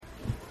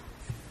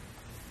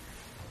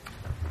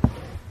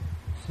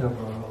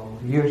several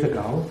years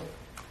ago,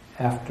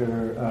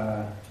 after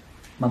a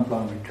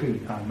month-long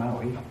retreat on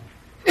Maui,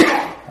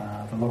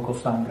 the local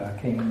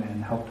Sangha came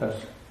and helped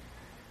us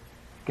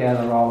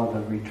gather all of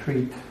the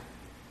retreat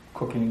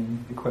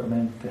cooking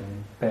equipment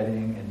and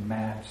bedding and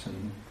mats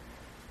and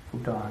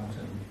futons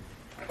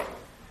and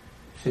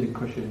sitting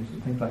cushions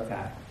and things like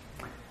that.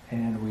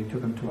 And we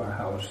took them to our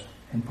house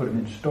and put them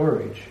in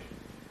storage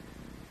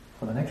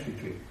for the next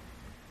retreat.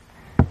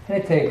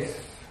 And it takes,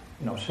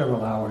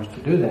 several hours to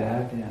do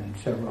that, and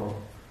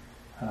several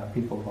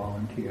people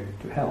volunteered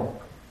to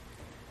help.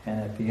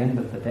 And at the end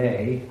of the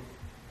day,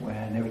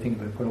 when everything had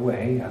been put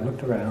away, I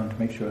looked around to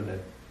make sure that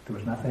there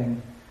was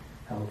nothing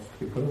else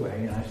to be put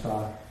away, and I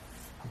saw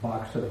a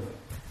box of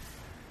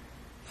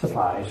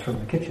supplies from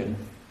the kitchen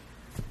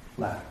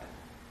left.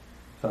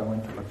 So I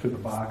went to look through the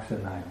box,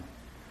 and I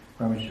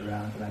rummaged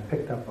around, and I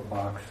picked up a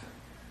box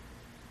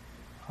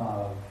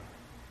of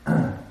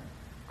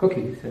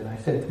cookies, and I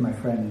said to my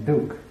friend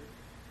Duke,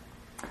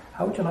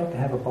 "How would you like to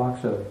have a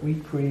box of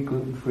wheat-free,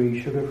 gluten-free,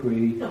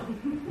 sugar-free,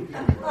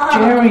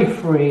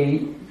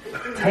 dairy-free,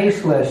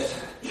 tasteless,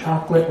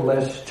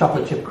 chocolate-less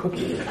chocolate chip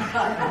cookies?"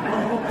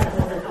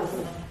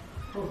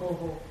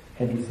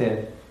 And he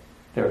said,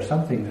 "There are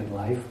some things in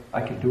life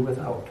I could do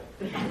without."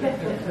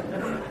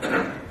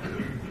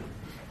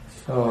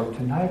 So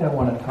tonight I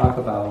want to talk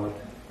about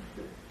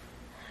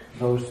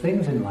those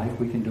things in life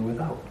we can do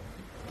without,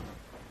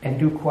 and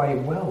do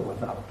quite well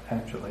without,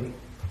 actually.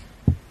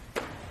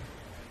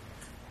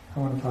 I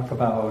want to talk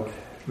about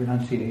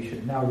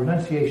renunciation. Now,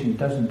 renunciation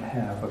doesn't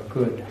have a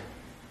good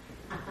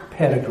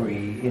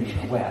pedigree in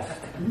the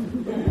West,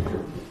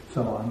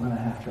 so I'm going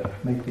to have to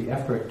make the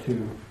effort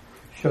to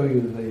show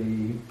you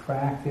the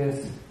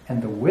practice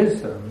and the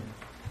wisdom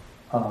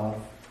of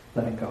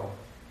letting go.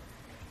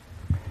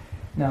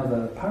 Now,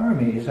 the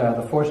Paramis are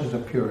the forces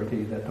of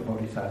purity that the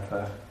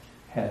Bodhisattva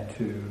had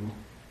to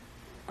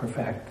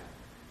perfect,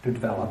 to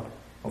develop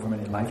over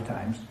many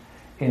lifetimes,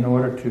 in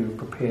order to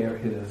prepare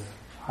his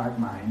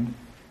heart-mind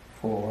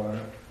for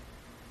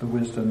the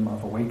wisdom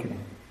of awakening.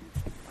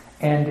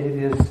 And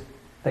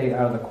they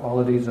are the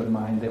qualities of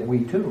mind that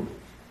we too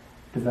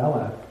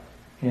develop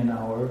in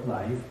our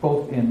life,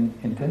 both in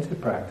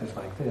intensive practice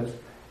like this,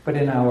 but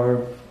in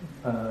our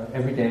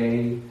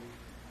everyday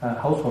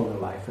householder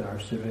life, our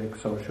civic,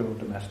 social,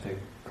 domestic,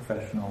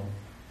 professional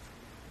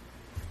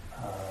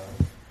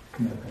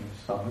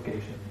commitments,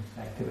 obligations,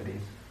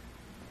 activities.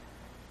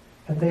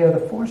 And they are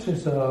the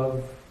forces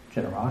of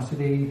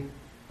generosity,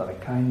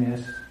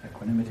 loving-kindness,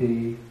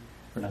 equanimity,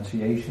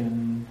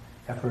 renunciation,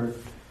 effort,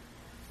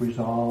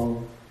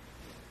 resolve,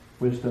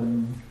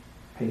 wisdom,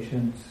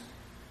 patience.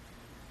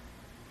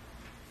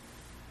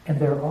 And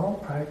they're all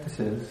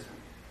practices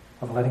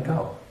of letting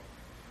go.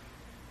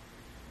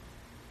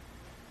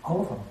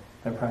 All of them.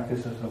 They're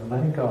practices of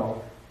letting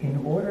go in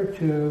order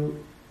to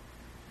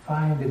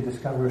find and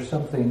discover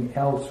something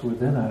else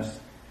within us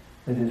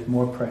that is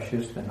more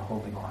precious than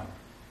holding on.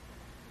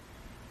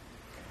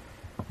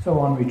 So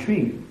on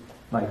retreat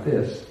like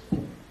this,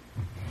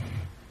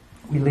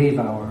 we leave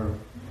our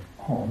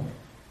home,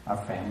 our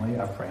family,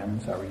 our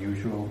friends, our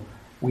usual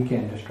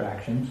weekend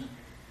distractions,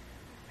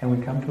 and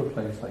we come to a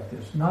place like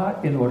this,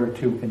 not in order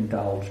to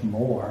indulge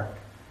more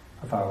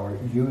of our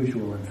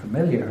usual and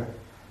familiar,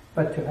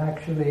 but to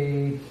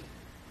actually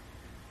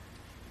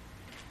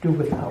do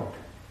without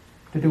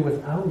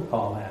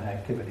all that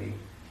activity,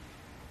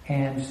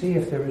 and see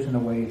if there isn't a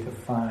way to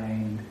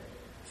find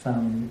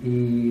some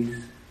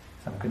ease,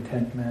 some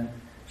contentment,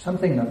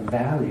 something of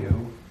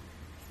value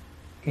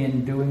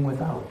in doing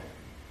without.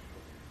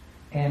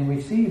 And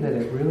we see that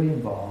it really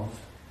involves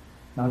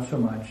not so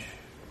much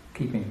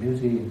keeping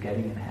busy and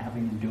getting and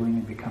having and doing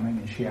and becoming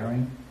and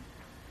sharing.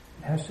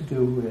 It has to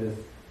do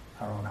with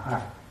our own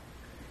heart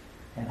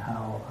and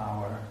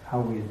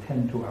how we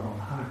attend to our own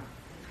heart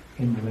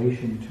in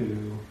relation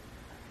to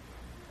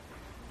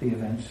the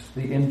events,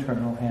 the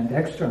internal and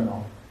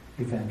external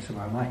events of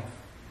our life.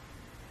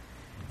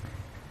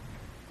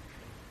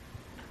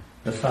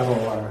 The subtle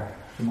or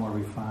the more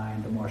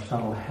refined, the more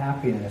subtle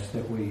happiness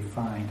that we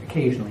find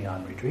occasionally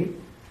on retreat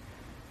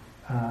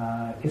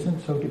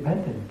isn't so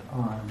dependent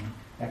on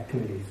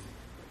activities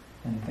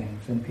and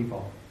things and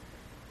people,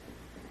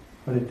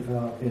 but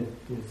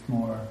it's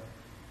more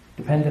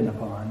dependent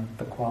upon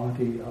the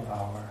quality of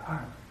our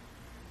heart.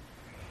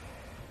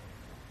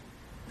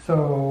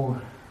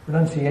 So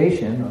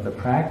renunciation, or the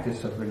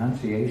practice of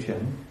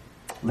renunciation,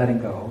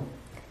 letting go,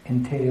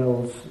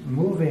 entails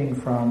moving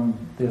from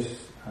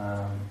this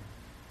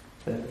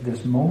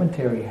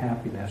momentary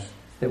happiness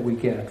that we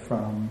get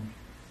from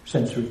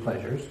sensory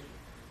pleasures,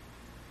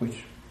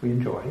 which we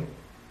enjoy,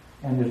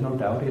 and there's no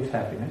doubt it's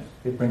happiness.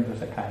 It brings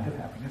us a kind of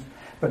happiness.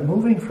 But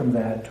moving from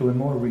that to a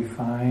more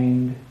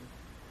refined,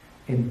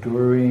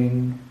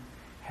 enduring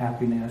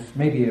happiness,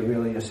 maybe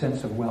really a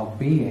sense of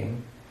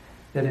well-being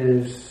that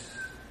is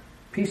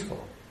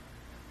peaceful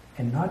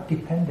and not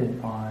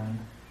dependent on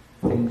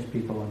things,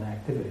 people, and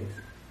activities.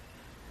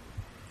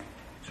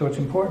 So it's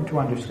important to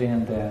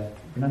understand that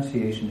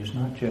renunciation is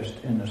not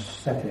just an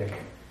ascetic,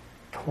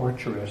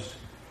 torturous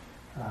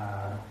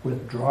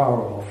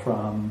withdrawal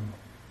from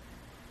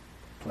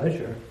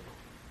pleasure,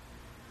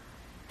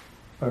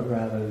 but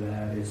rather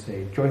that it's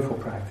a joyful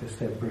practice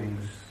that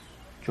brings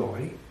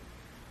joy,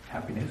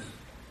 happiness,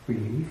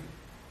 relief,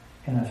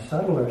 and a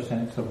subtler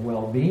sense of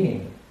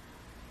well-being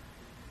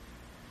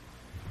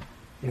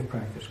if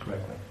practiced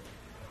correctly.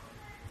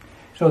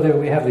 So there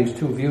we have these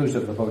two views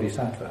of the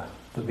Bodhisattva,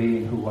 the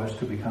being who was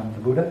to become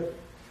the Buddha,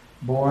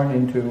 born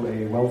into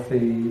a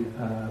wealthy,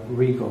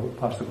 regal,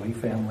 possibly,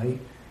 family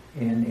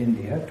in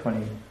India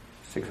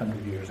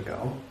 2,600 years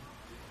ago,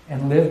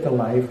 and lived a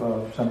life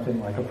of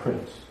something like a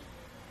prince,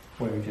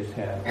 where he just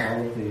had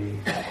all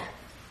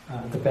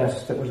of the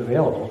best that was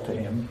available to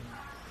him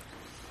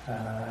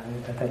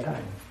at that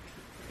time.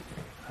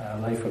 A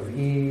life of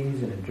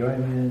ease and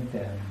enjoyment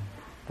and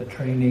the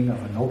training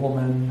of a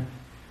nobleman,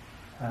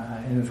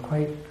 and it was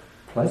quite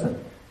pleasant.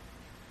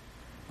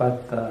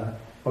 But the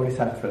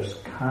Bodhisattva's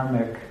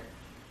karmic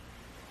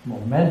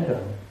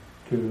momentum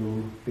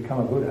to become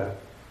a Buddha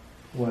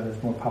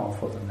was more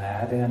powerful than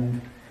that,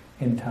 and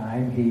in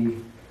time he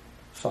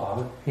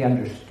saw, he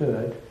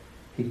understood,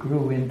 he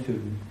grew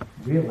into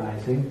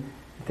realizing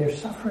that there's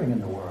suffering in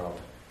the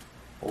world.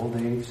 Old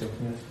age,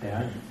 sickness,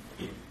 death.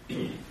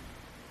 And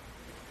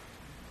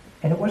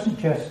it wasn't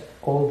just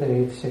old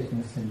age,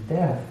 sickness, and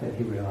death that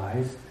he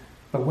realized,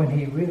 but when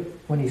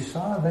he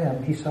saw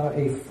them, he saw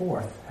a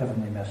fourth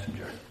heavenly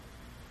messenger.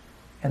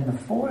 And the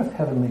fourth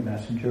heavenly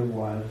messenger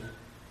was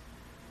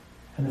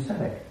an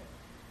ascetic.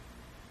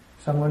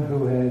 Someone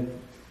who had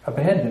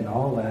abandoned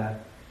all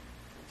that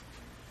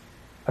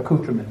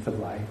accoutrements of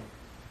life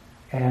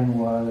and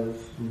was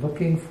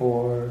looking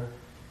for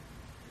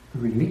the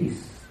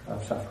release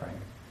of suffering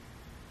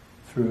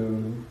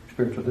through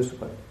spiritual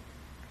discipline.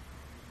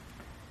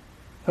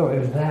 So it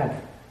was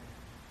that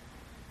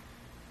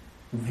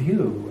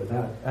view,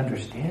 that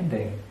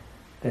understanding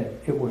that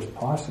it was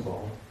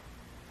possible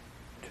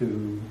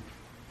to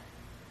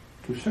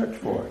search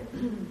for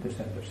this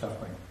end of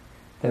suffering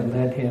that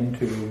led him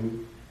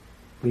to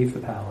leave the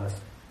palace,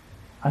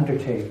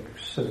 undertake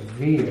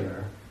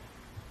severe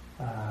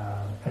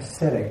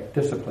ascetic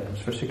disciplines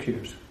for 6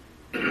 years.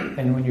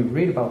 And when you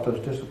read about those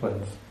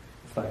disciplines,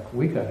 it's like,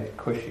 we got it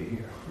cushy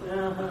here.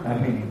 I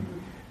mean,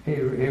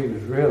 it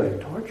was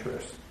really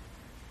torturous.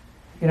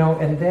 You know,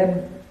 and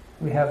then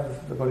we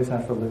have the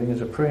Bodhisattva living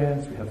as a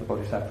prince, we have the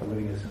Bodhisattva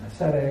living as an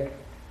ascetic,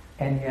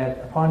 and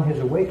yet upon his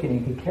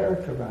awakening he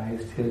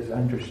characterized his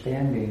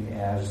understanding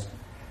as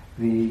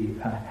the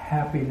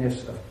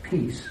happiness of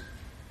peace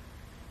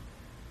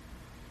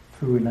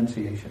through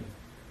renunciation.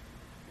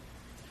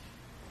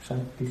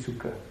 Santi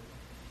Sukha.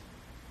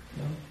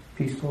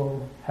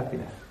 Peaceful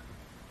happiness.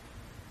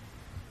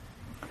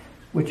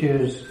 Which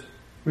is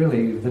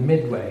really the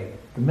midway,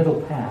 the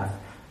middle path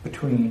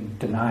between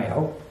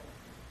denial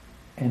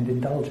and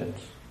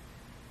indulgence.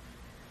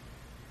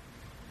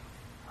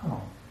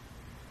 Oh,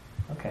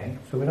 okay.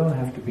 So we don't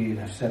have to be an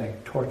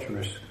ascetic,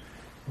 torturous,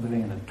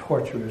 living in a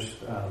torturous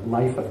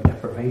life of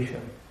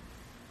deprivation.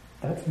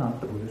 That's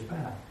not the Buddha's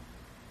path.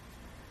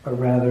 But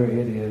rather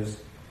it is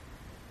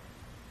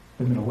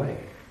the middle way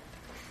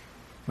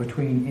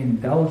between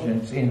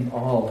indulgence in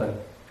all that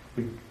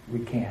we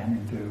can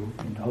and do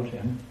indulge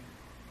in,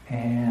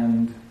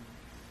 and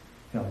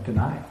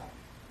denial.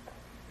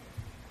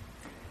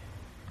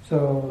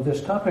 So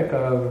this topic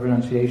of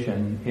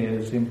renunciation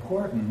is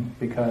important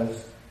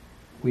because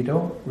we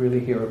don't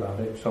really hear about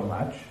it so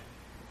much,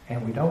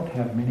 and we don't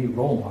have many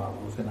role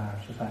models in our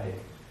society.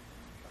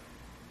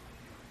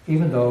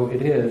 Even though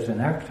it is an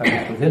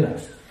archetype within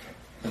us,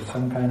 there's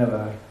some kind of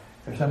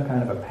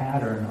a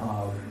pattern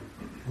of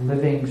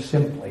living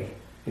simply,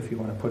 if you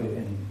want to put it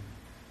in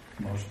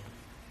the most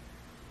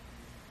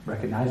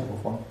recognizable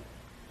form,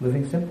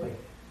 living simply.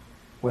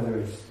 Whether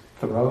it's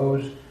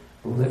Thoreau's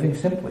living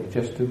simply,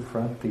 just to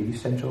front the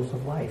essentials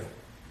of life.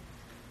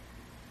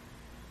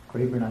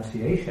 Great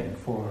renunciation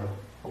for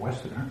a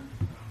Westerner.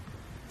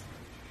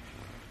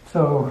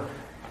 So,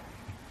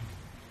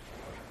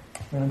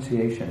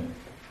 renunciation.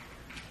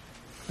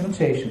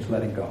 Renunciation is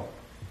letting go,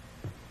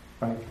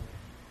 right?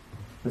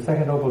 The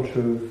second noble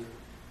truth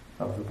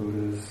of the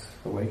Buddha's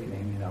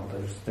awakening,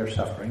 there's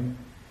suffering.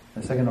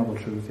 The second noble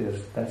truth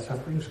is that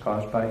suffering is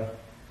caused by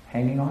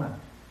hanging on,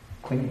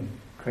 clinging,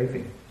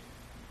 craving.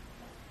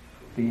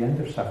 The end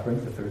of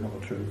suffering, the third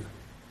noble truth,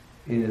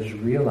 is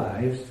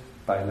realized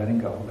by letting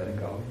go, letting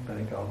go,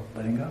 letting go,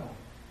 letting go.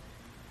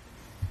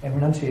 And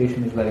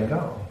renunciation is letting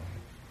go.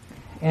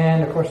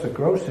 And of course the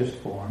grossest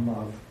form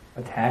of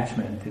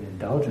attachment and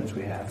indulgence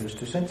we have is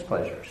to sense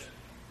pleasures.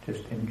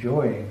 Just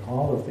enjoying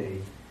all of the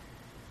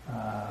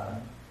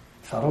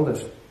subtle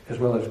as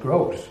well as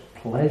gross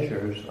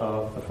pleasures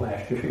of the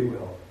flesh, if you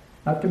will.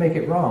 Not to make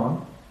it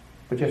wrong,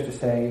 but just to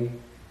say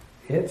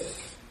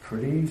it's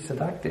pretty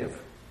seductive.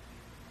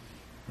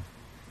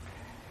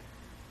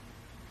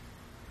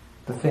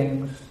 The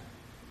things,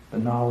 the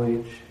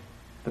knowledge,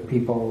 the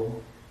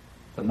people,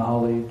 the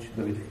knowledge,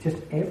 just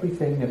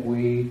everything that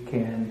we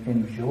can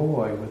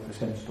enjoy with the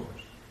sense doors.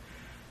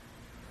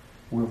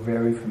 We're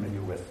very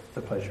familiar with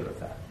the pleasure of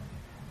that.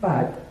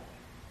 But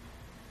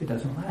it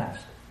doesn't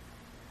last.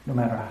 No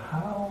matter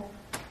how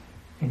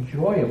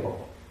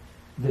enjoyable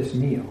this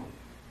meal,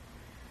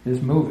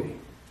 this movie,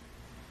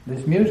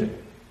 this music,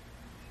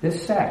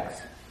 this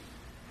sex,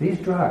 these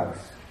drugs,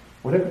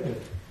 whatever it is,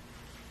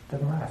 it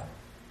doesn't last.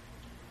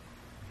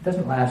 It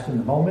doesn't last in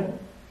the moment.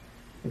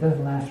 It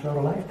doesn't last throughout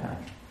a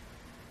lifetime.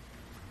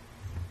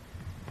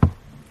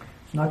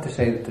 It's not to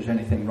say that there's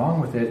anything wrong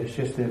with it. It's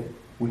just that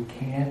we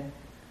can't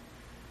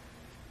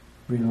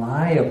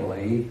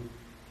reliably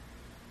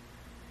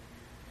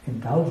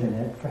indulge in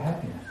it for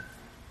happiness.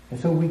 And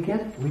so we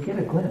get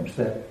a glimpse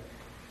that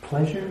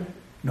pleasure,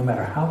 no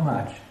matter how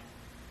much,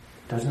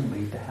 doesn't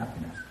lead to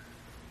happiness.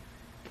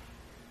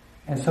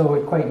 And so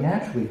it quite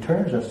naturally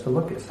turns us to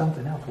look at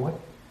something else.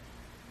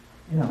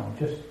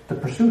 Just the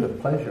pursuit of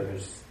pleasure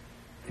is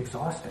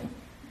exhausting.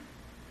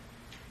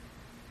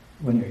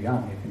 When you're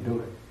young, you can do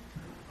it.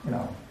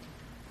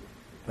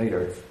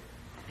 Later it's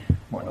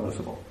more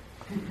noticeable.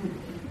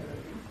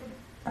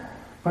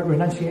 But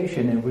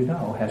renunciation, and we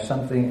know, has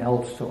something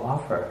else to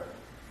offer.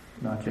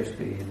 Not just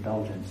the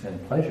indulgence in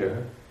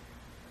pleasure,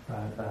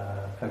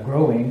 but a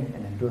growing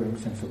and enduring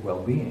sense of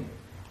well-being.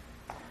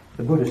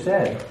 The Buddha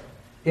said,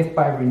 if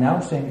by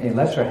renouncing a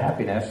lesser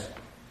happiness,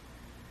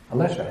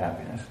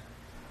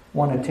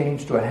 one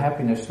attains to a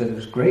happiness that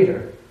is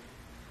greater,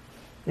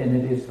 then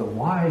it is the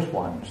wise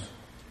ones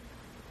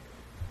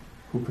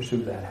who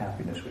pursue that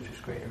happiness which is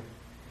greater.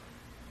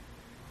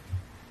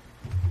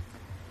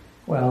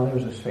 Well, there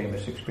was this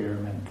famous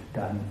experiment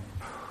done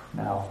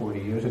now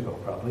 40 years ago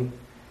probably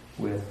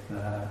with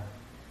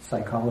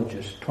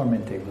psychologists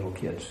tormenting little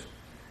kids.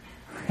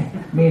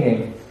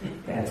 Meaning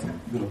they had some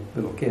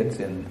little kids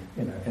in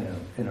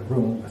a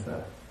room with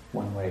a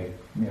one-way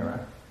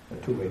mirror, a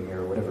two-way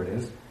mirror, whatever it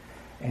is,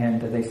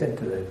 and they said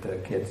to the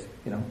kids,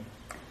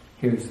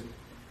 here's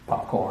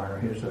popcorn, or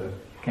here's a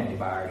candy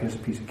bar, here's a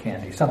piece of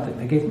candy, something.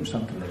 They gave them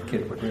something that the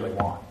kid would really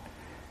want.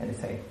 And they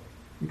say,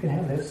 you can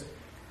have this.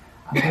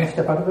 I'm going to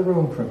step out of the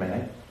room for a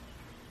minute.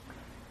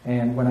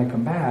 And when I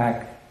come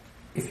back,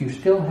 if you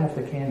still have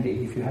the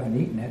candy, if you haven't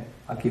eaten it,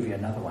 I'll give you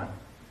another one.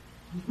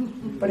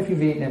 But if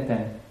you've eaten it,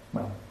 then,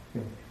 well,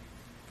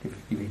 you've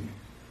eaten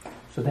it.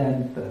 So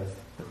then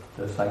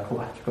the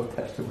psychological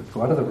tester would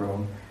go out of the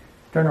room,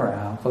 turn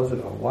around, close the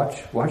door,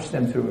 watch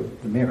them through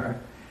the mirror,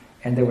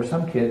 and there were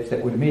some kids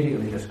that would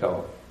immediately just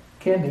go,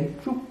 candy,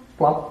 shoop,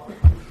 plop,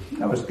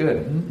 that was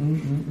good,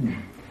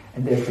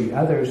 And there'd be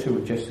others who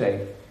would just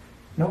say,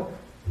 nope,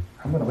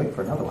 I'm going to wait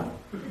for another one.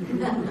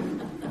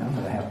 I'm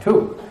going to have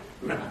two.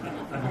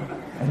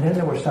 And then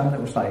there were some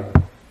that was like,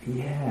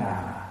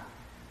 yeah,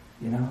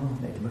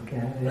 they'd look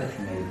at it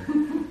and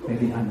they'd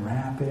maybe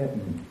unwrap it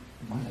and,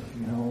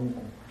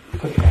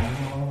 put it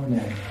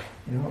down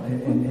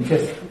and it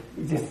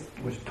just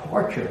was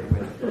tortured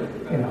with,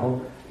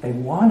 they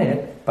want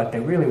it, but they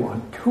really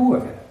want two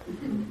of it.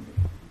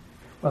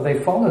 Well, they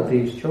followed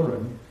these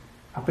children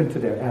up into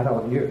their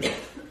adult years.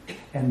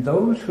 And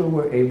those who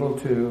were able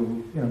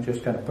to,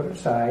 just kind of put it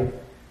aside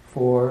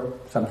for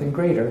something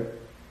greater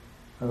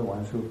are the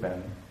ones who've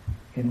been,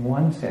 in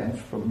one sense,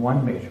 from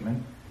one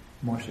measurement,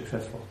 more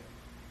successful,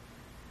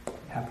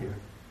 happier.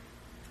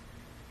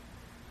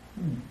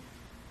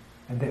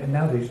 And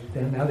now these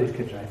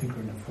kids, I think, are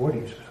in their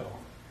 40s or so.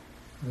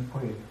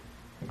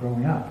 They're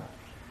growing up.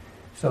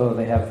 So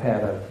they have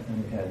had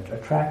a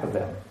track of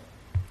them.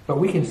 But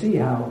we can see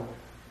how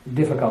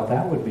difficult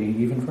that would be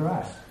even for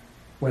us,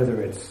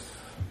 whether it's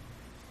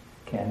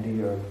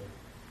candy or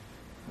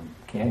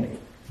candy.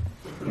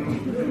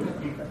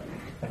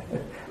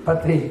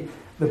 But the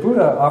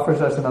Buddha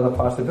offers us another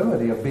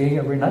possibility of being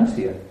a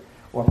renunciant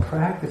or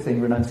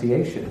practicing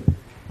renunciation.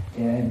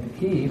 And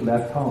he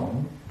left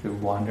home to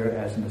wander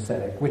as an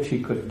ascetic, which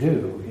he could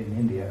do in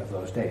India of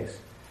those days.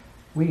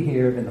 We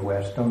here in the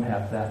West don't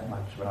have that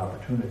much of an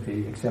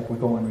opportunity, except we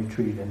go on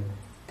retreat and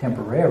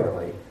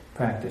temporarily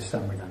practice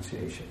some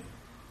renunciation.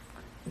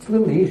 It's a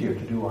little easier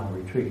to do on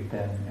retreat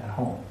than at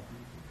home,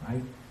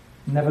 right?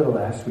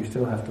 Nevertheless, we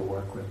still have to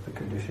work with the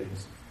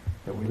conditions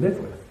that we live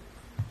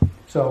with.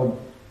 So,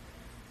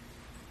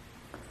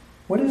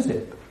 what is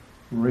it,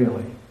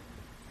 really,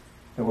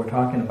 that we're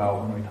talking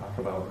about when we talk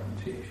about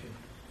renunciation?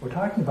 We're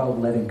talking about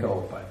letting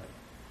go, but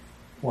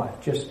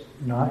what? Just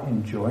not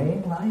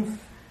enjoying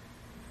life?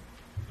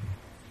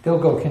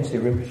 Dilgo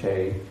Khyentse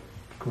Rinpoche,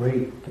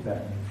 great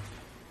Tibetan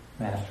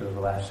master of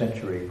the last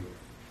century,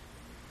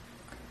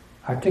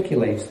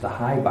 articulates the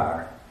high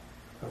bar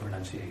of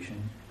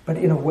renunciation, but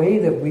in a way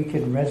that we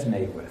can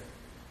resonate with.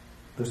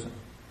 Listen.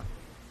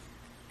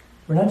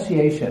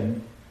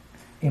 Renunciation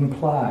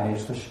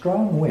implies the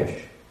strong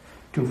wish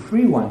to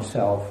free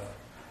oneself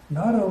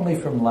not only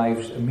from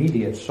life's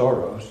immediate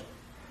sorrows,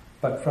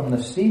 but from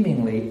the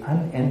seemingly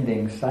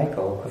unending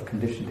cycle of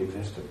conditioned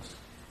existence.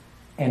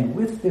 And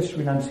with this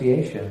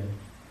renunciation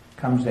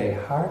comes a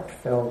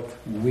heartfelt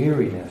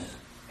weariness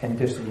and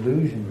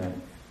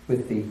disillusionment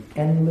with the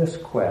endless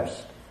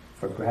quest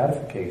for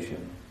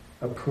gratification,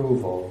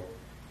 approval,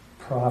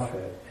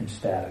 profit, and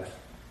status.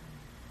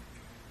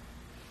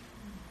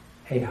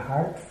 A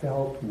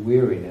heartfelt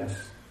weariness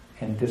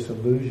and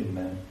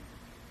disillusionment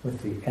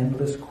with the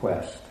endless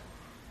quest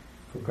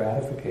for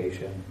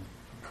gratification,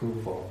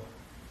 approval,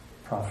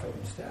 profit,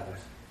 and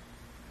status.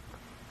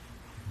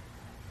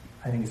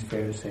 I think it's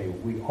fair to say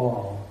we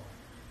all,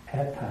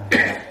 at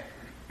times,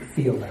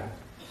 feel that.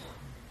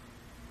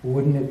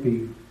 Wouldn't it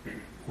be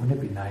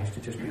nice to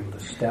just be able to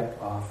step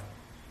off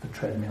the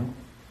treadmill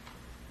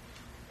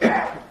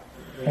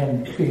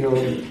and feel,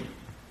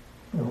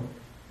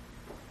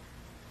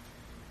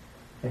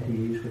 at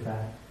ease with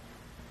that?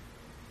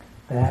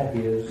 That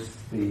is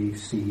the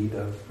seed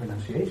of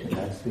renunciation.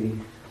 That's the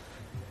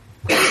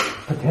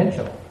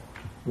potential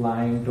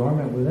lying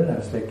dormant within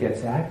us that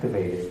gets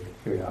activated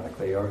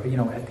periodically, or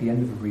at the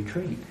end of a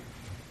retreat.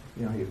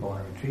 You go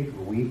on a retreat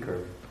a week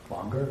or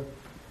longer.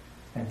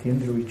 At the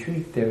end of the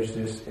retreat, there's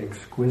this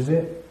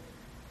exquisiteness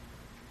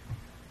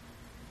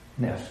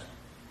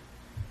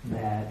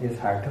that is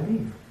hard to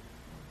leave.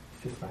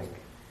 It's just like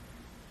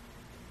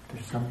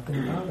there's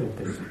something about it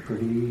that's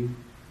pretty,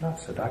 not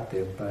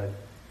seductive, but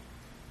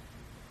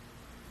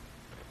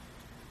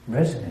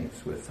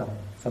resonates with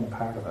some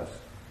part of us.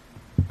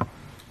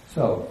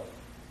 So,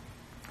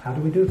 how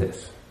do we do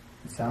this?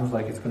 It sounds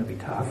like it's going to be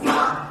tough.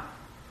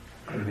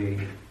 It's going to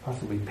be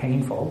possibly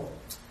painful.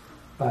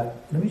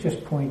 But let me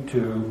just point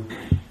to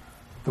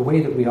the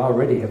way that we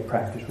already have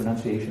practiced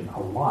renunciation a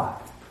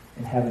lot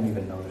and haven't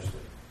even noticed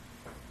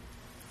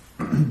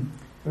it.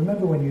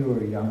 Remember when you were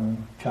a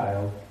young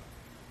child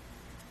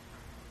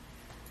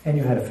and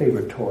you had a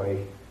favorite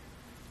toy,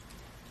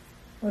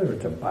 whether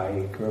it's a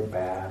bike or a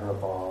bat or a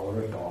ball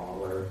or a doll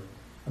or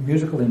a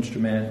musical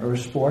instrument or a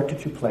sport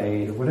that you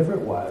played or whatever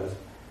it was,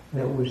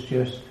 that was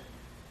just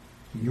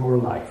your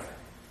life.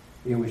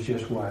 It was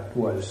just what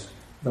was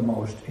the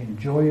most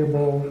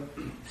enjoyable,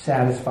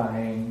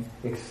 satisfying,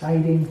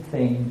 exciting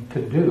thing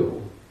to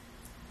do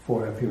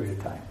for a period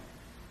of time.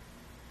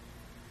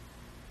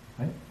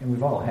 Right? And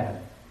we've all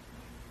had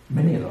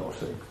many of those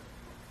things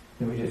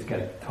that we just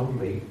get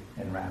totally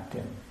enwrapped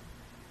in.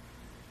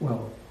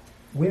 Well,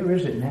 where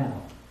is it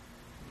now?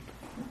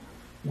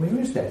 Where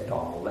is that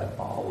doll, that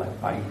ball, that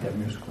bike, that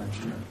musical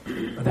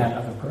instrument, or that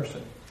other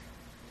person?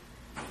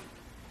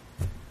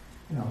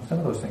 Some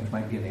of those things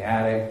might be in the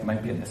attic,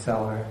 might be in the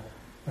cellar,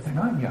 but they're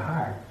not in your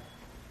heart.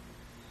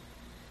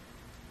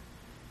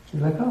 We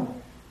let go.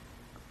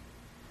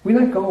 We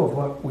let go of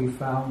what we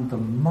found the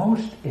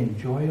most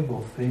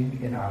enjoyable thing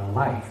in our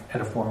life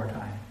at a former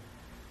time.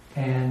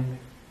 And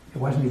it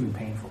wasn't even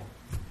painful.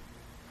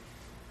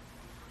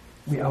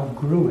 We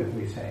outgrew it,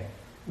 we say.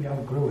 We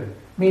outgrew it.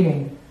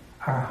 Meaning,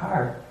 our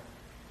heart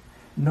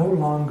no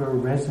longer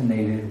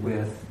resonated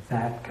with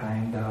that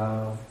kind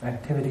of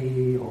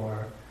activity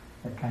or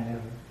that kind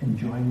of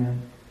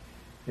enjoyment.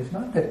 It's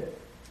not that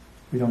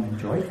we don't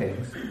enjoy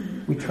things.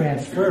 We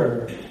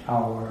transfer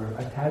our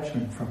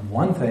attachment from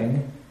one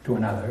thing to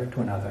another,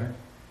 to another,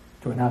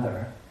 to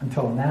another,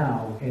 until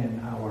now, in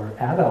our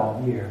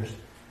adult years,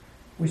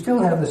 we still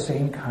have the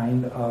same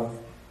kind of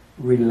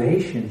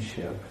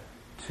relationship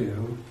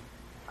to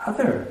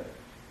other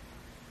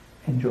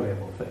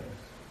enjoyable things.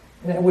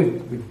 And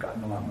we've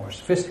gotten a lot more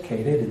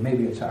sophisticated, and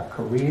maybe it's our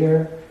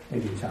career,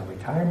 maybe it's our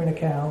retirement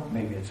account,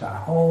 maybe it's our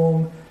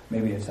home,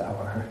 maybe it's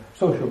our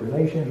social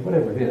relations,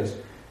 whatever it is.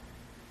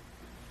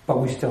 But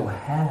we still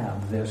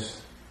have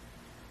this,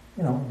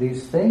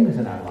 these things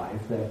in our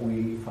life that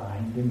we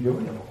find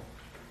enjoyable.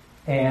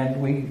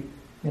 And we,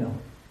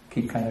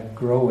 keep kind of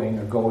growing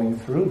or going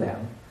through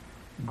them.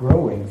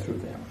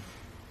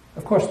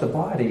 Of course, the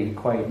body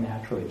quite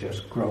naturally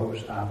just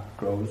grows up,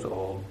 grows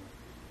old,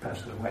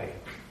 passes away.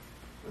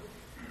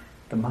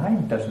 The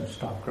mind doesn't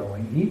stop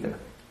growing either.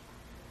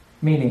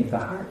 Meaning the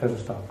heart doesn't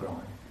stop growing.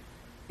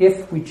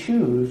 If we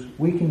choose,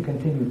 we can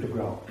continue to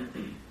grow.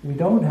 We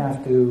don't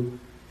have to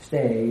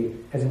stay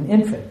as an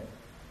infant,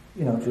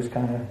 just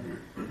kind of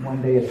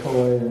one day a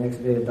toy, the next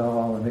day a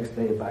doll, the next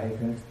day a bike.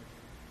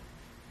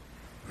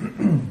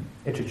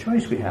 It's a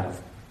choice we have.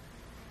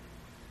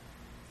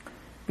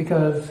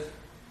 Because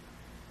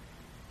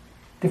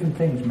different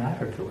things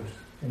matter to us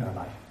in our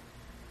life.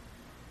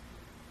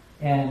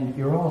 And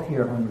you're all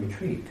here on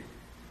retreat.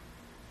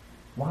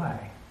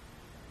 Why?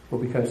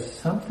 Well, because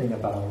something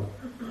about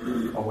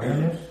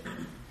awareness,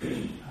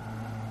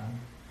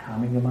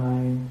 calming the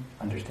mind,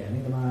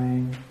 understanding the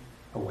mind,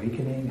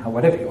 awakening,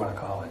 whatever you want to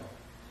call it,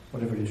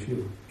 whatever it is for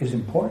you, is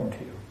important to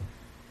you.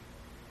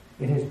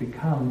 It has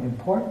become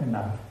important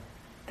enough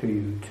to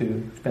you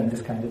to spend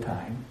this kind of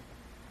time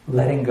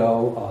letting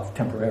go of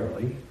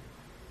temporarily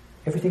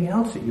everything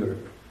else that you're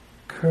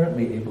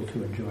currently able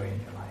to enjoy in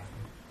your life.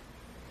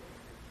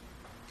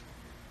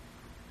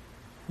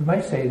 We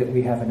might say that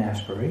we have an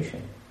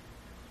aspiration.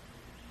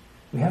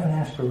 We have an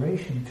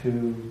aspiration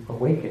to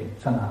awaken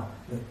somehow.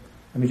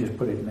 Let me just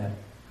put it in that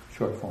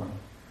short form.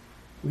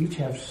 We each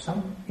have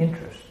some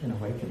interest in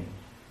awakening.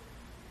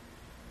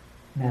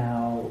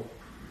 Now,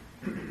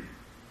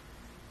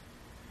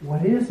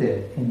 what is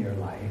it in your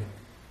life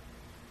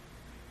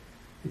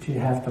that you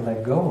have to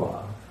let go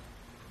of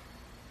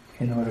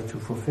in order to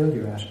fulfill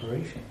your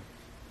aspiration?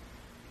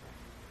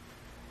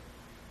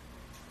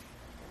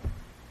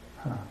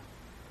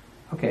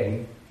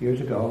 okay,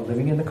 years ago,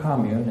 living in the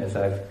commune, as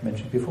I've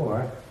mentioned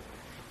before,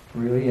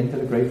 really into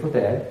the Grateful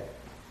Dead,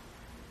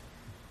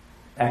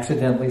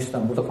 accidentally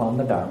stumbled upon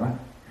the Dharma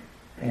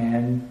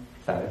and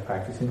started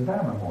practicing the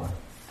Dharma more,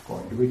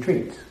 going to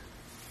retreats.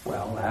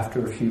 Well,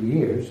 after a few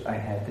years, I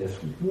had this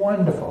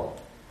wonderful,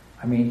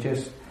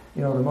 just,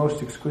 the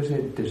most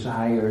exquisite,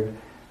 desired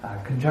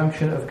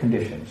conjunction of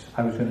conditions.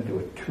 I was going to do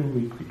a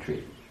 2-week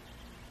retreat.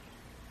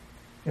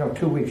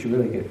 2 weeks you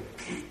really get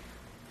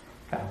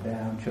calmed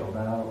down, chilled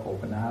out,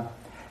 open up.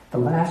 The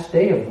last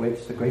day of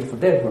which the Grateful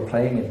Dead were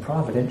playing in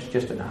Providence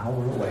just an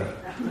hour away.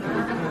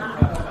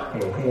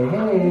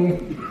 Hey.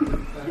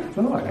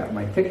 So I got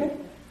my ticket,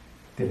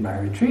 did my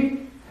retreat,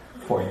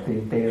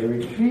 14th day of the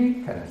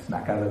retreat, kind of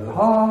snuck out of the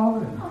hall,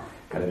 and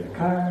got in the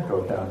car,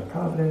 drove down to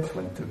Providence,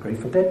 went to a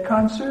Grateful Dead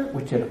concert,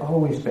 which had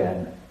always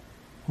been,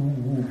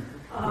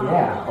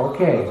 yeah,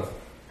 okay.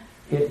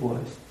 It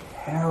was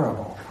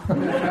terrible. It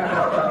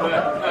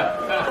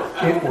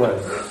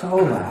was so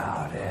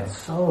loud and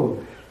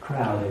so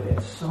crowded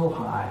and so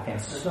hot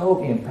and so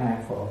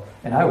impactful.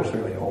 And I was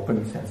really open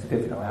and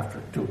sensitive,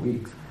 after 2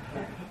 weeks.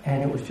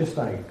 And it was just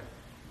like,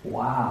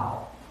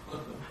 wow.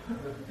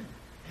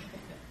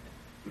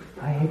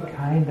 I had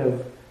kind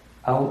of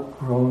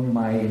outgrown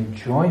my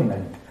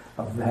enjoyment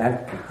of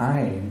that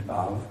kind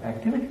of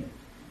activity.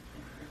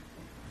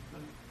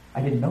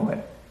 I didn't know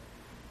it.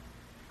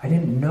 I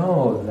didn't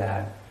know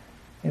that,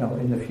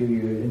 in the few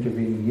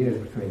intervening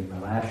years between the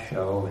last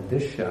show and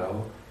this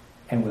show,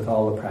 and with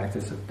all the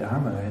practice of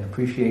Dharma and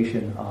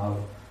appreciation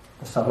of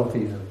the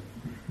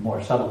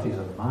more subtleties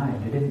of the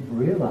mind, I didn't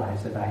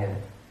realize that I had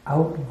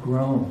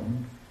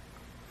outgrown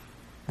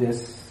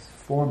this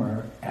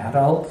former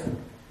adult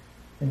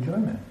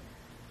enjoyment.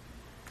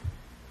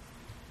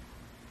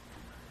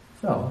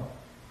 So,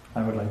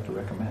 I would like to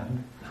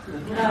recommend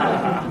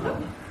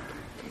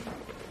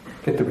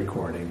get the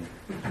recording.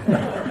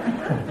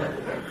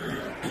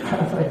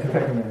 I'd like to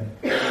recommend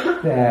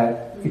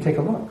that you take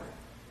a look.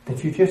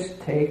 That you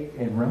just take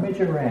and rummage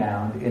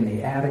around in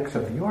the attics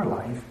of your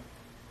life,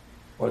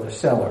 or the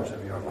cellars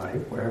of your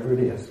life, wherever it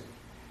is,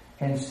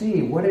 and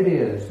see what it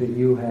is that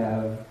you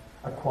have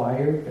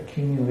acquired,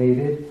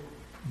 accumulated,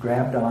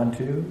 grabbed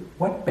onto,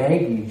 what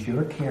baggage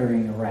you're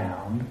carrying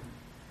around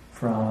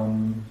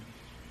from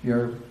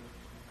your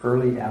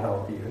earlier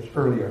adult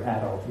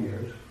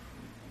years,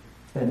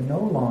 that no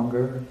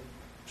longer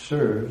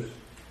serves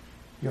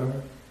your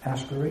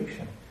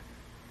aspiration.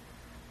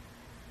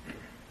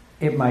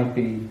 It might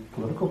be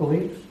political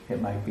beliefs,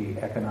 it might be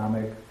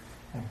economic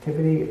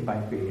activity, it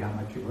might be how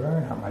much you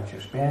earn, how much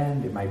you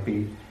spend, it might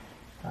be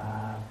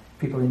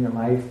people in your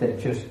life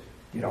that just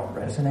you don't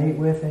resonate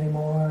with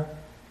anymore,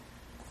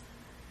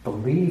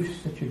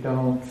 beliefs that you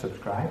don't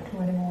subscribe to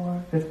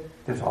anymore.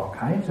 There's all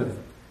kinds of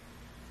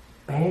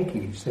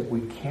baggage that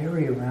we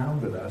carry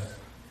around with us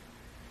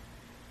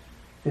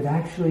that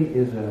actually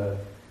is an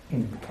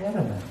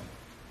impediment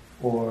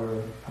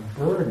or a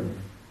burden,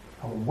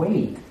 a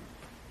weight,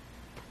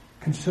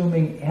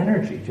 consuming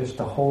energy just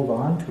to hold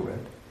on to it,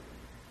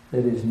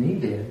 that is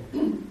needed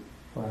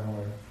for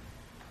our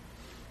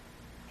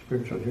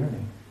spiritual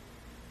journey.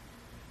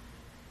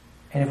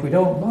 And if we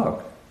don't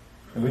look,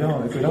 if we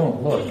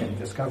don't look and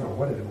discover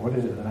what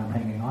is it that I'm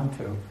hanging on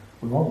to,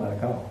 we won't let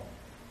it go.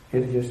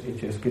 It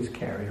just gets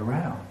carried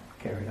around,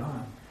 carried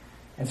on.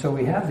 And so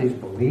we have these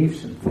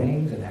beliefs and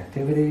things and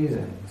activities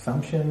and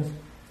assumptions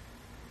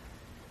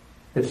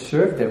that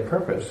served their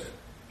purpose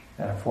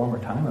at a former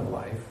time of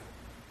life,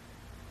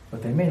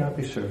 but they may not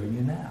be serving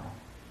you now.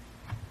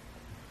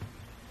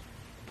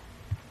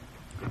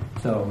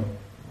 So,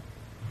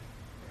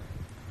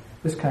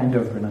 this kind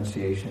of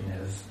renunciation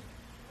is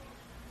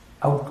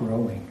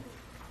outgrowing,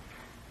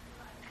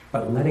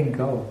 but letting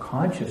go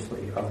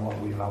consciously of what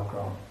we've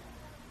outgrown.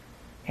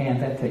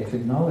 And that takes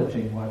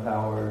acknowledging what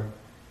our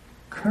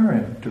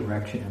current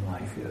direction in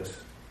life is.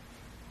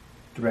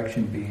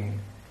 Direction being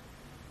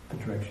the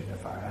direction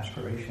of our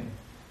aspiration.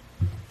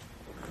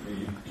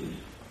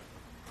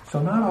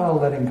 So not all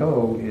letting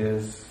go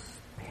is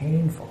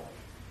painful.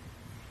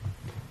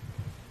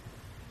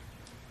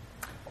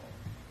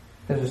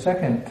 There's a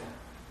second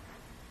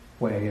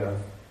way of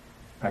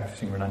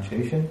practicing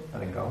renunciation,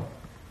 letting go,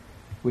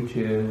 which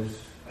is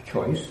a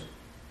choice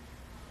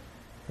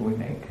that we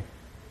make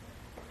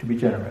to be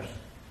generous.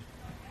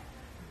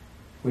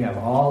 We have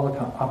all the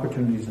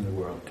opportunities in the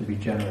world to be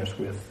generous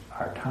with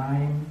our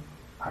time,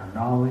 our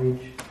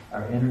knowledge,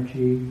 our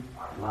energy,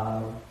 our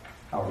love,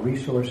 our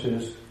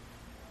resources,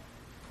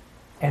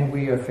 and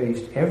we are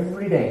faced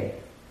every day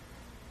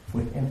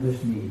with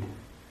endless need.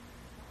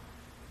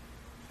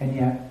 And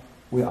yet,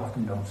 we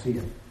often don't see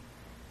it.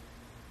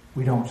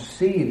 We don't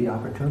see the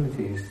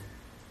opportunities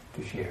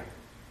to share.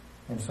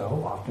 And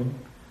so often,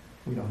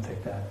 we don't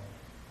take the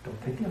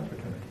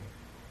opportunity.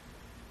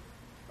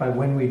 But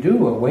when we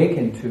do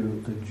awaken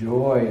to the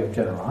joy of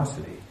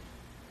generosity,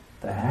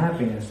 the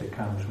happiness that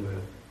comes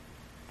with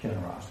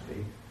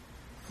generosity,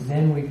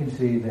 then we can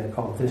see that,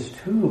 this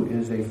too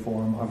is a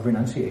form of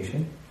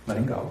renunciation,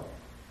 letting go,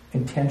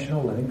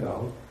 intentional letting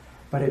go,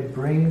 but it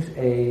brings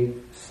a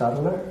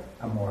subtler,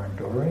 a more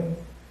enduring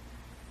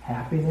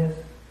happiness,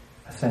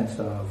 a sense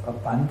of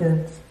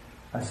abundance,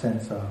 a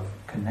sense of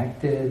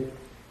connected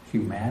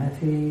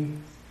humanity.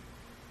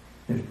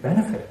 There's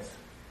benefits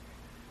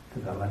to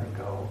the letting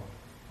go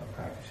of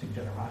practicing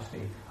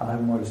generosity. I'll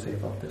have more to say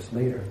about this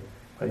later,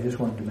 but I just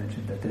wanted to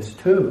mention that this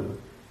too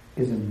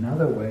is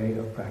another way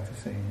of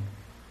practicing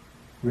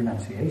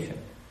renunciation,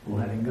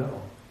 letting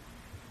go.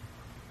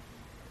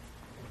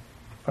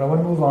 But I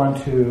want to move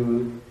on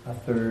to a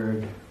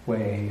third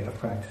way of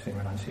practicing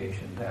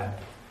renunciation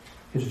that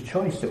is a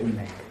choice that we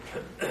make.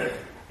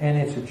 And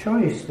it's a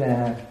choice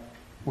that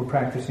we're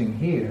practicing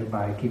here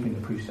by keeping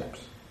the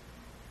precepts.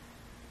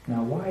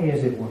 Now, why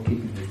is it we're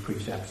keeping these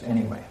precepts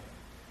anyway?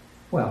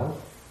 Well,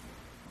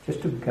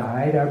 just to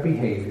guide our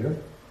behavior,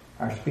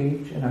 our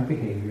speech and our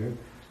behavior,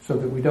 so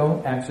that we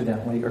don't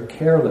accidentally or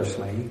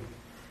carelessly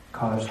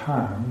cause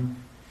harm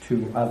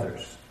to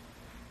others,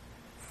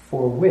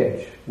 for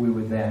which we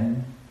would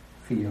then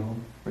feel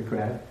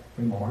regret,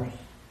 remorse,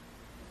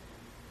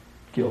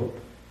 guilt,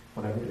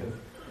 whatever it is,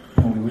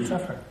 and we would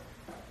suffer.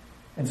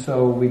 And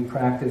so we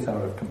practice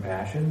out of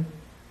compassion,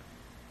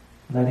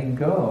 letting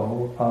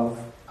go of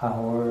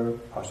our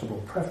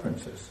possible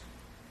preferences,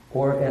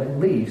 or at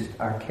least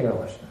our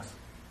carelessness.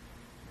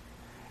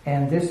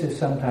 And this is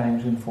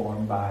sometimes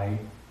informed by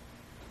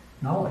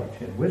knowledge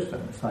and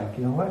wisdom. It's like,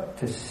 you know what,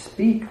 to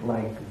speak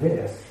like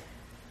this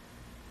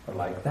or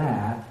like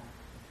that,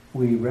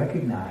 we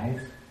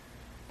recognize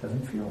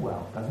doesn't feel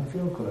well, doesn't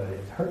feel good,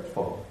 it's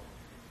hurtful.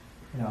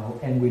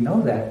 And we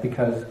know that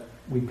because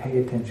we pay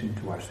attention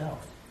to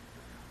ourselves.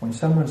 When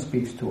someone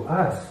speaks to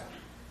us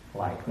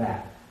like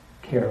that,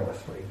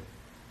 carelessly,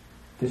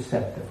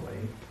 deceptively,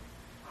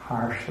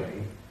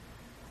 harshly,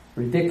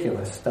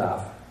 ridiculous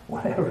stuff,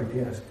 whatever it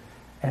is,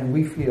 and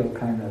we feel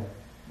kind of,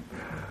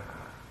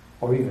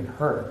 or even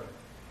hurt,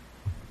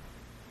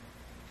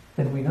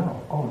 then we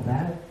know, oh,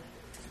 that,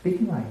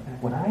 speaking like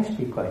that, when I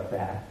speak like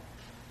that,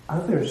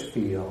 others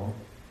feel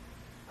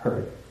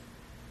hurt,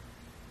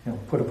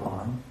 put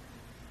upon,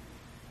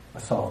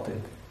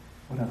 assaulted,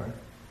 whatever.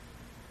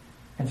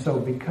 And so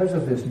because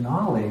of this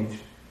knowledge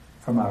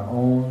from our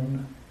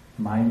own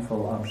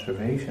mindful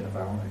observation of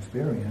our own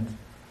experience,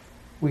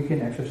 we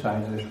can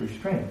exercise this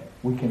restraint.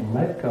 We can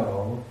let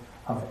go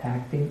of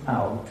acting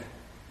out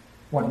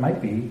what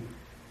might be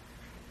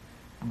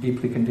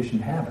deeply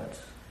conditioned habits.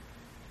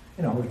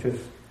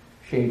 Just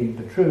shading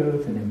the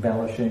truth and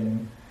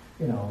embellishing,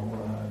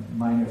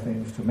 minor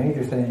things to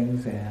major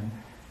things, and,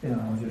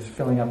 just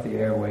filling up the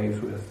airwaves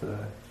with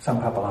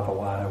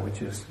sampapalapawada,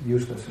 which is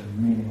useless and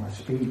meaningless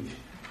speech,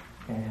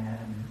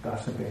 and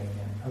gossiping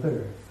and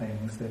other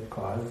things that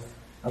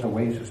other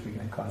ways of speaking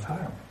that cause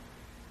harm.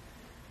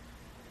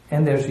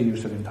 And there's the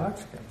use of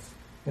intoxicants,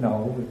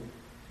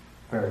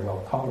 very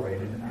well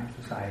tolerated in our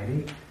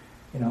society,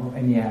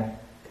 and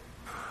yet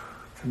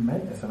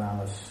tremendous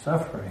amount of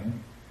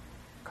suffering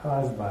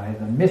caused by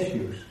the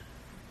misuse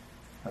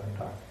of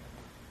intoxicants.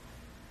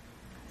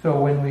 So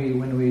when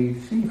we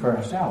see for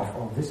ourselves,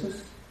 oh, this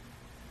is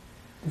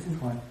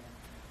what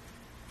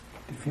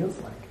it feels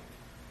like.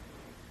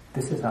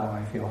 This is how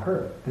I feel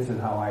hurt. This is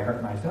how I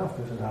hurt myself.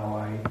 This is how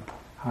I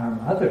harm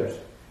others.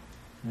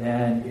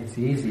 Then it's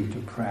easy to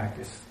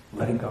practice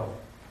letting go.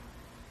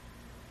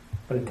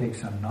 But it takes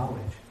some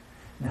knowledge.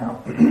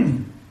 Now,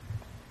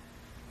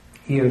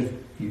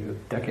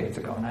 decades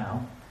ago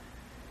now,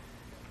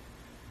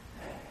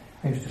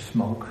 I used to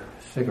smoke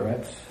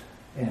cigarettes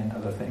and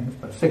other things,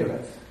 but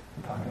cigarettes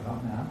I'm talking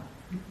about now.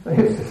 So I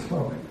used to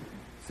smoke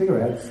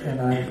cigarettes,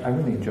 and I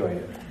really enjoyed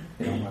it.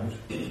 When I was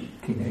a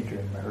teenager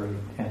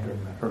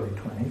entering my early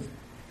 20s,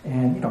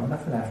 and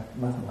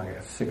nothing like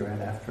a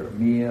cigarette after a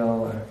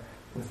meal or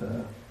with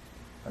a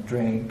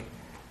drink,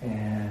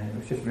 and it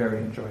was just very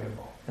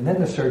enjoyable. And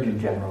then the Surgeon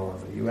General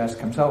of the U.S.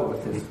 comes out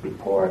with this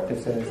report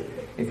that says,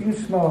 if you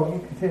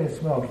continue to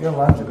smoke, your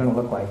lungs are going to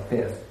look like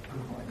this.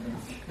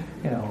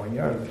 And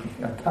your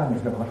tongue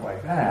is going to look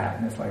like that.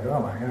 And it's like, oh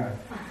my God.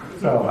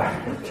 So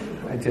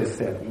I just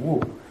said,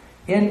 woo.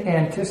 In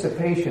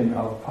anticipation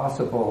of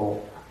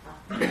possible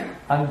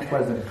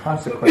unpleasant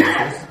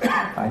consequences,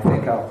 I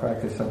think I'll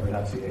practice some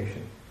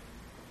renunciation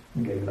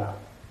and get it out.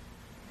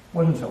 It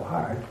wasn't so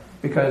hard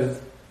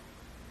because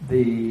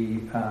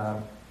the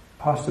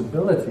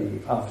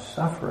possibility of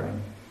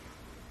suffering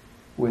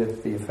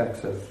with the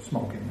effects of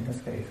smoking, in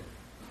this case,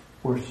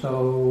 were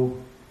so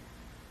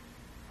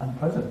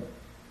unpleasant.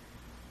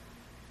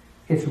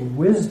 It's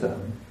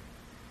wisdom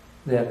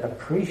that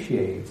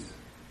appreciates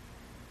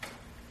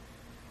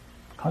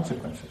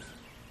consequences.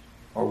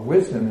 Or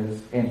wisdom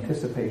is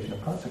anticipation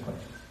of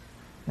consequences.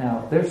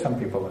 Now, there's some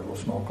people that will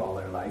smoke all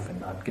their life and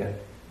not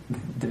get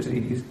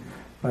disease,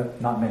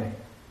 but not many.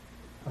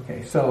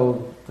 Okay,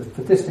 so the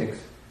statistics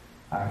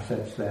are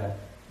such that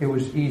it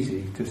was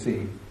easy to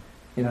see,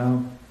 it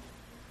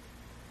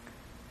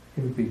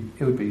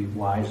would be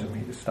wise of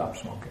me to stop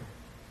smoking.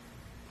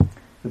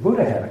 The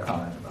Buddha had a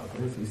comment about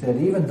this. He said,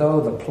 even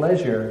though the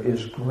pleasure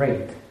is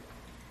great,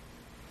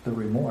 the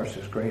remorse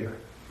is greater.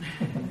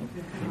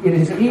 It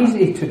is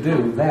easy to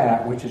do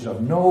that which is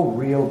of no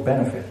real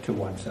benefit to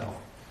oneself.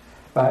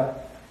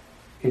 But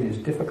it is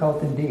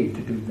difficult indeed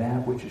to do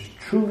that which is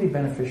truly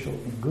beneficial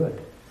and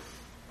good.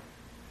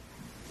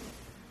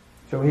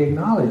 So we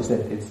acknowledge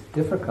that it's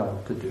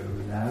difficult to do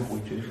that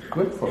which is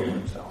good for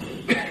oneself.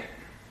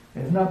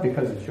 It's not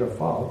because it's your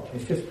fault.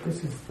 It's just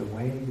this is the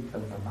way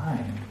of the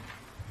mind.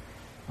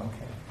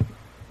 Okay.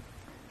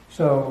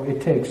 So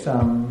it takes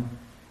some,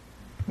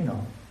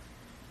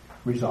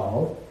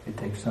 resolve. It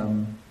takes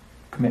some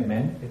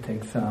commitment. It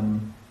takes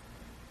some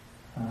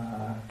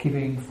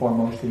keeping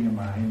foremost in your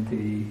mind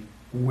the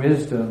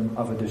wisdom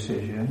of a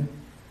decision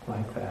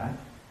like that,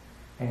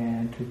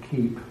 and to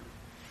keep,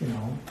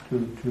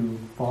 to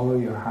follow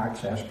your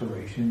heart's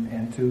aspiration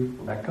and to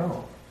let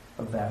go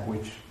of that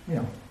which,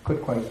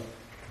 could quite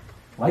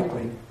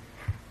likely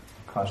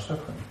cause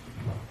suffering.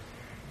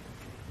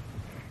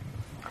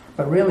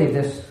 But really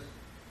this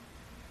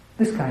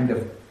kind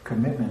of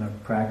commitment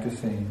of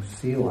practicing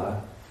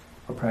sila,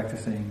 or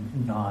practicing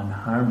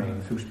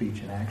non-harming through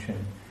speech and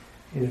action,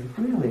 is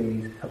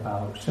really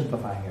about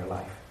simplifying your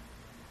life.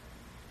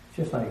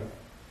 Just like,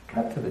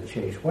 cut to the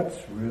chase. What's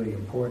really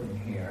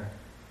important here?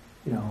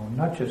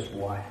 Not just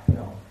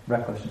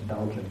reckless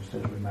indulgence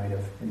as we might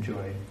have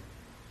enjoyed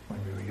when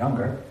we were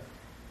younger,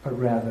 but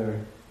rather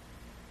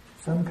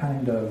some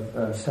kind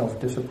of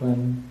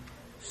self-discipline,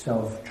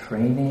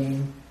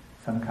 self-training,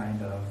 some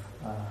kind of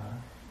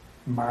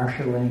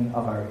marshalling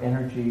of our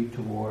energy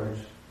towards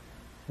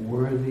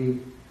worthy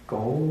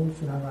goals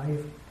in our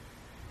life.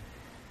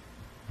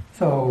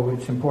 So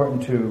it's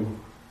important to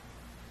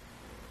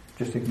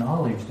just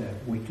acknowledge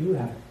that we do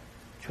have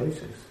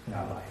choices in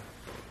our life.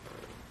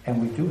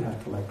 And we do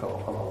have to let go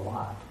of a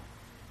lot.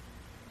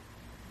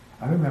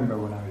 I remember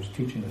when I was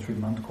teaching the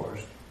 3-month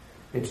course,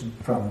 it's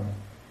from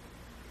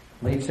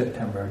late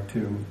September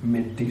to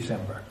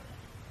mid-December.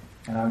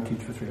 And I would teach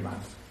for 3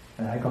 months.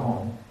 And I'd go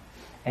home.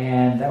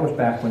 And that was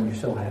back when you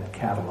still had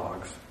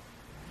catalogs.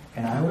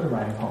 And I would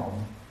arrive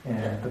home,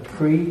 and the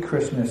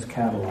pre-Christmas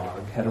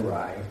catalog had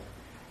arrived,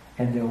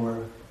 and there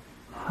were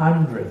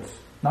hundreds.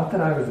 Not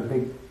that I was a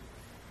big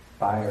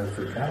buyer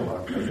for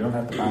catalog, because you don't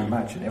have to buy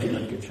much and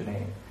everybody gets your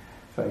name.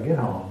 So I get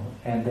home,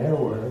 and there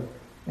were,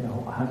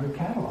 100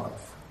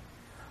 catalogs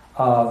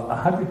of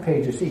 100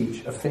 pages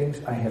each of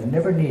things I have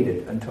never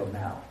needed until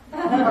now.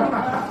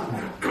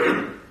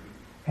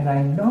 And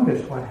I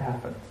noticed what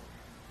happens.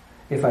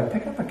 If I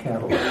pick up a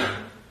catalog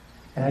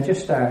and I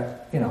just start,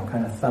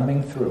 kind of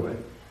thumbing through it,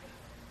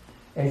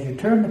 as you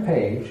turn the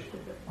page,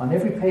 on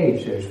every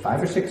page there's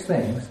 5 or 6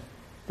 things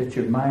that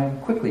your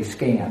mind quickly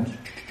scans.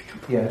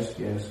 Yes,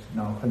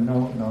 no,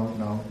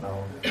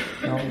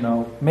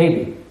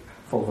 maybe.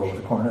 Fold over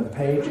the corner of the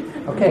page.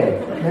 Okay,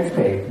 next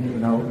page.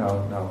 No,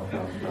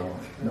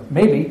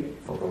 maybe.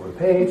 Fold over the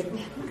page.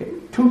 Okay,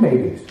 2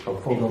 maybes.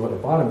 Fold over the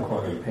bottom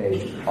corner of the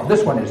page. Oh,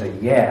 this one is a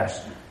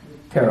yes.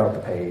 Tear out the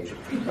page.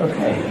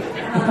 Okay.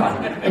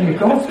 And you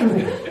go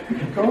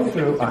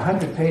through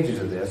 100 pages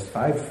of this,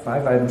 five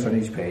items on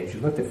each page.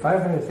 You looked at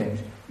 500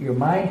 things. Your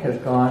mind has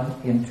gone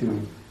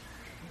into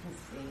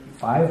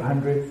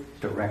 500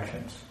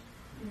 directions.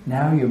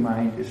 Now your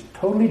mind is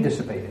totally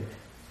dissipated,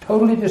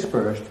 totally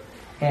dispersed,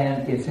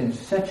 and it's in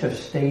such a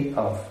state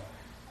of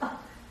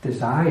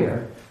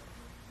desire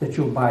that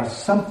you'll buy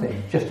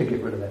something just to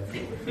get rid of that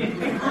feeling.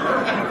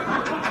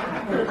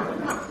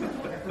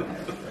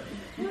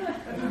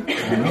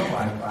 I know,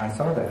 I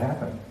saw that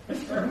happen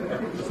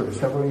for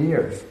several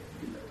years.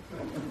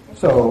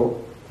 So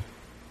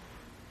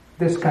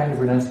this kind of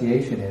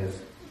renunciation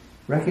is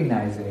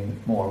recognizing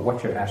more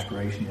what your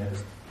aspiration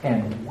is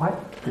and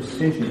what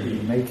decisions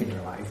you make in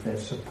your life that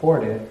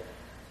support it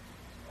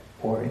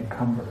or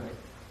encumber it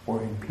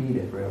or impede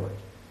it, really.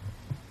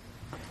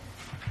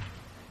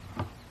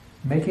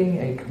 Making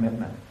a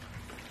commitment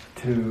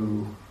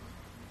to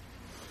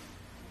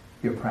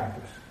your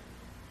practice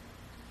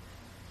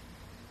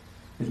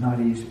is not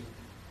easy,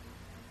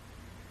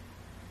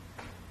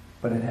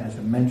 but it has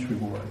immense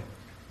reward.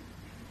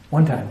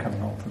 One time coming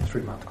home from the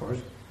 3-month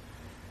course,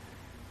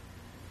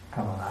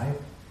 Kama and I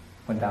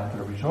went down to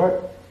the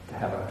resort to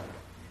have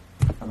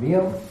a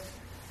meal,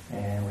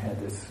 and we had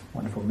this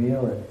wonderful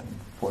meal at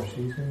Four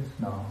Seasons.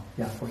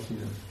 Four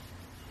Seasons.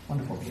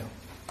 Wonderful meal.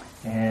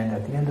 And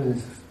at the end of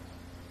this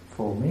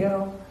full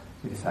meal,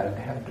 we decided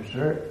to have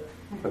dessert.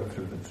 Looked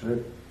through the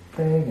dessert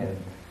thing and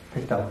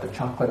picked out the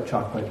chocolate.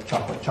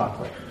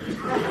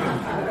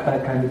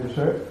 That kind of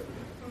dessert.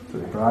 So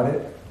we brought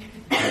it.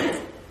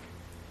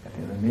 At the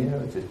end of the meal,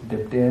 just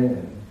dipped in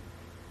and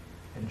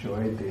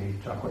enjoyed the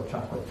chocolate.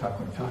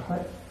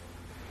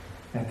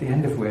 At the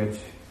end of which,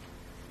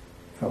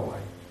 felt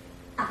like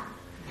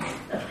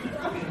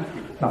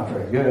not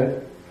very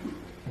good.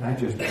 And I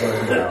just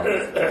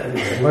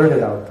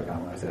blurted out the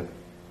comment. I said,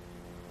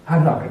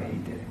 I'm not going to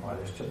eat anymore.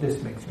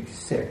 This makes me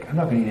sick. I'm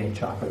not going to eat any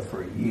chocolate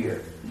for a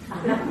year.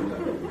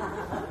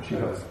 She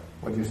goes,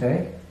 what'd you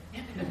say? I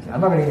said,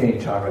 I'm not going to eat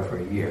any chocolate for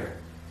a year.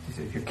 She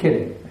said, you're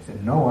kidding. I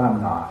said, no,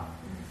 I'm not.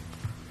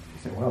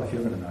 She said, well, if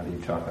you're going to not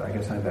eat chocolate, I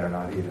guess I better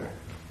not either.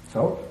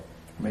 So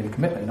I made a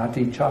commitment not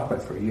to eat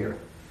chocolate for a year.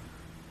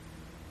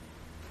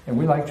 And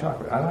we like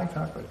chocolate. I like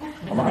chocolate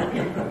a lot.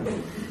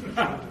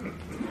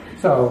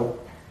 So,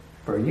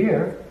 for a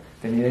year,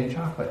 didn't eat any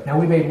chocolate. Now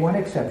we made one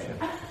exception.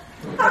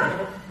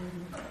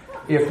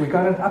 If we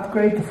got an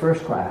upgrade to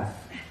first class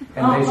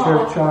and they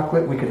served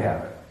chocolate, we could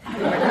have it.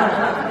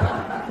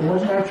 It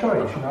wasn't our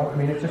choice, you know. I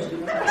mean, it just...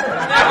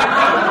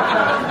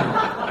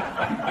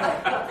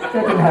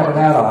 That didn't happen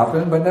that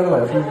often, but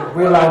nevertheless,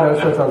 we allowed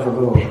ourselves a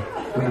little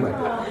leeway.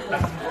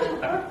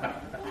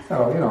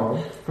 So, you know,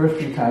 first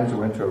few times we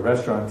went to a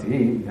restaurant to eat,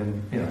 and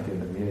then, you know, at the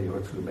end of the meal you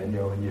look through the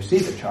menu and you see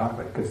the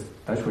chocolate, because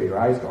that's where your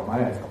eyes go.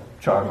 My eyes go,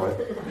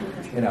 chocolate,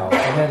 you know,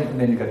 and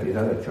then you got these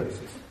other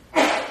choices.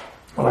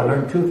 Well, I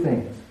learned two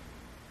things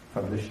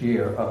from this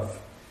year of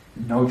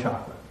no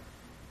chocolate.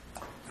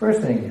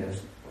 First thing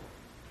is,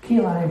 key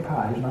lime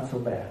pie is not so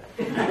bad.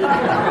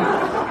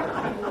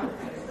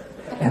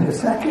 And the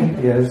second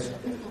is,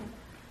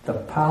 the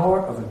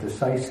power of a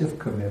decisive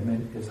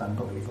commitment is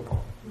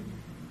unbelievable.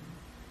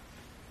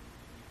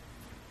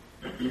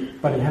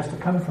 But it has to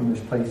come from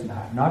this place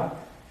now.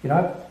 You're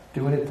not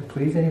doing it to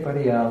please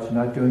anybody else.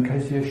 You're not doing it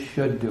because you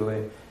should do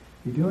it.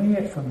 You're doing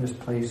it from this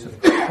place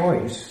of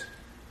choice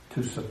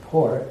to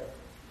support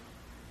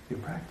your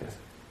practice.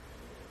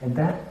 And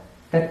that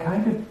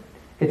kind of,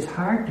 it's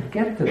hard to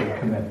get to the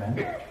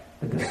commitment,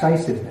 the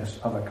decisiveness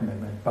of a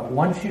commitment. But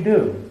once you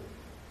do,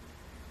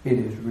 it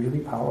is really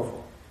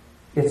powerful.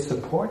 It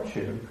supports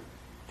you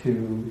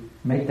to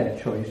make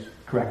that choice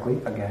correctly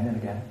again and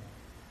again.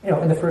 You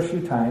know, in the first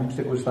few times,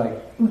 it was like,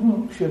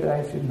 should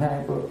I, shouldn't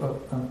I?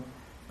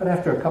 But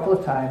after a couple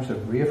of times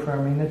of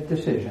reaffirming the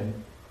decision,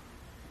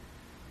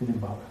 it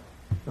didn't bother.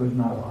 It was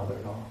not a bother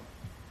at all.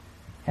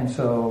 And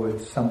so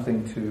it's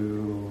something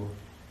to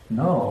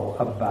know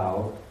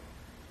about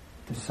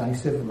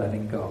decisive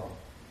letting go.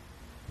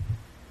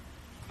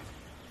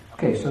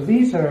 Okay, so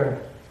these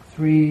are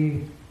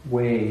 3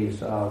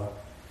 ways of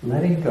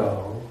letting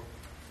go,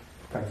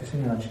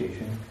 practicing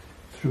renunciation,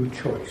 through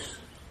choice.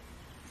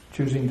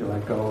 Choosing to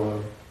let go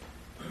of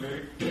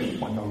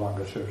what no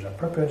longer serves our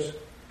purpose,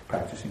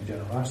 practicing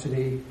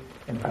generosity,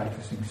 and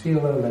practicing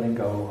sila, letting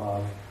go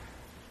of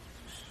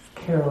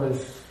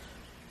careless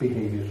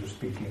behaviors of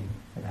speaking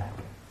and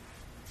acting.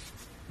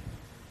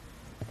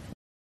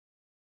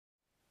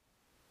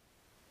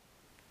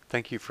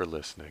 Thank you for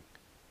listening.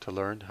 To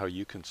learn how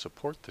you can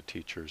support the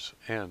teachers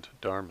and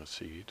Dharma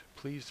Seed,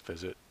 please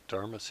visit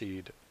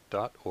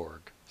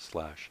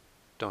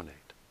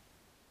dharmaseed.org/donate.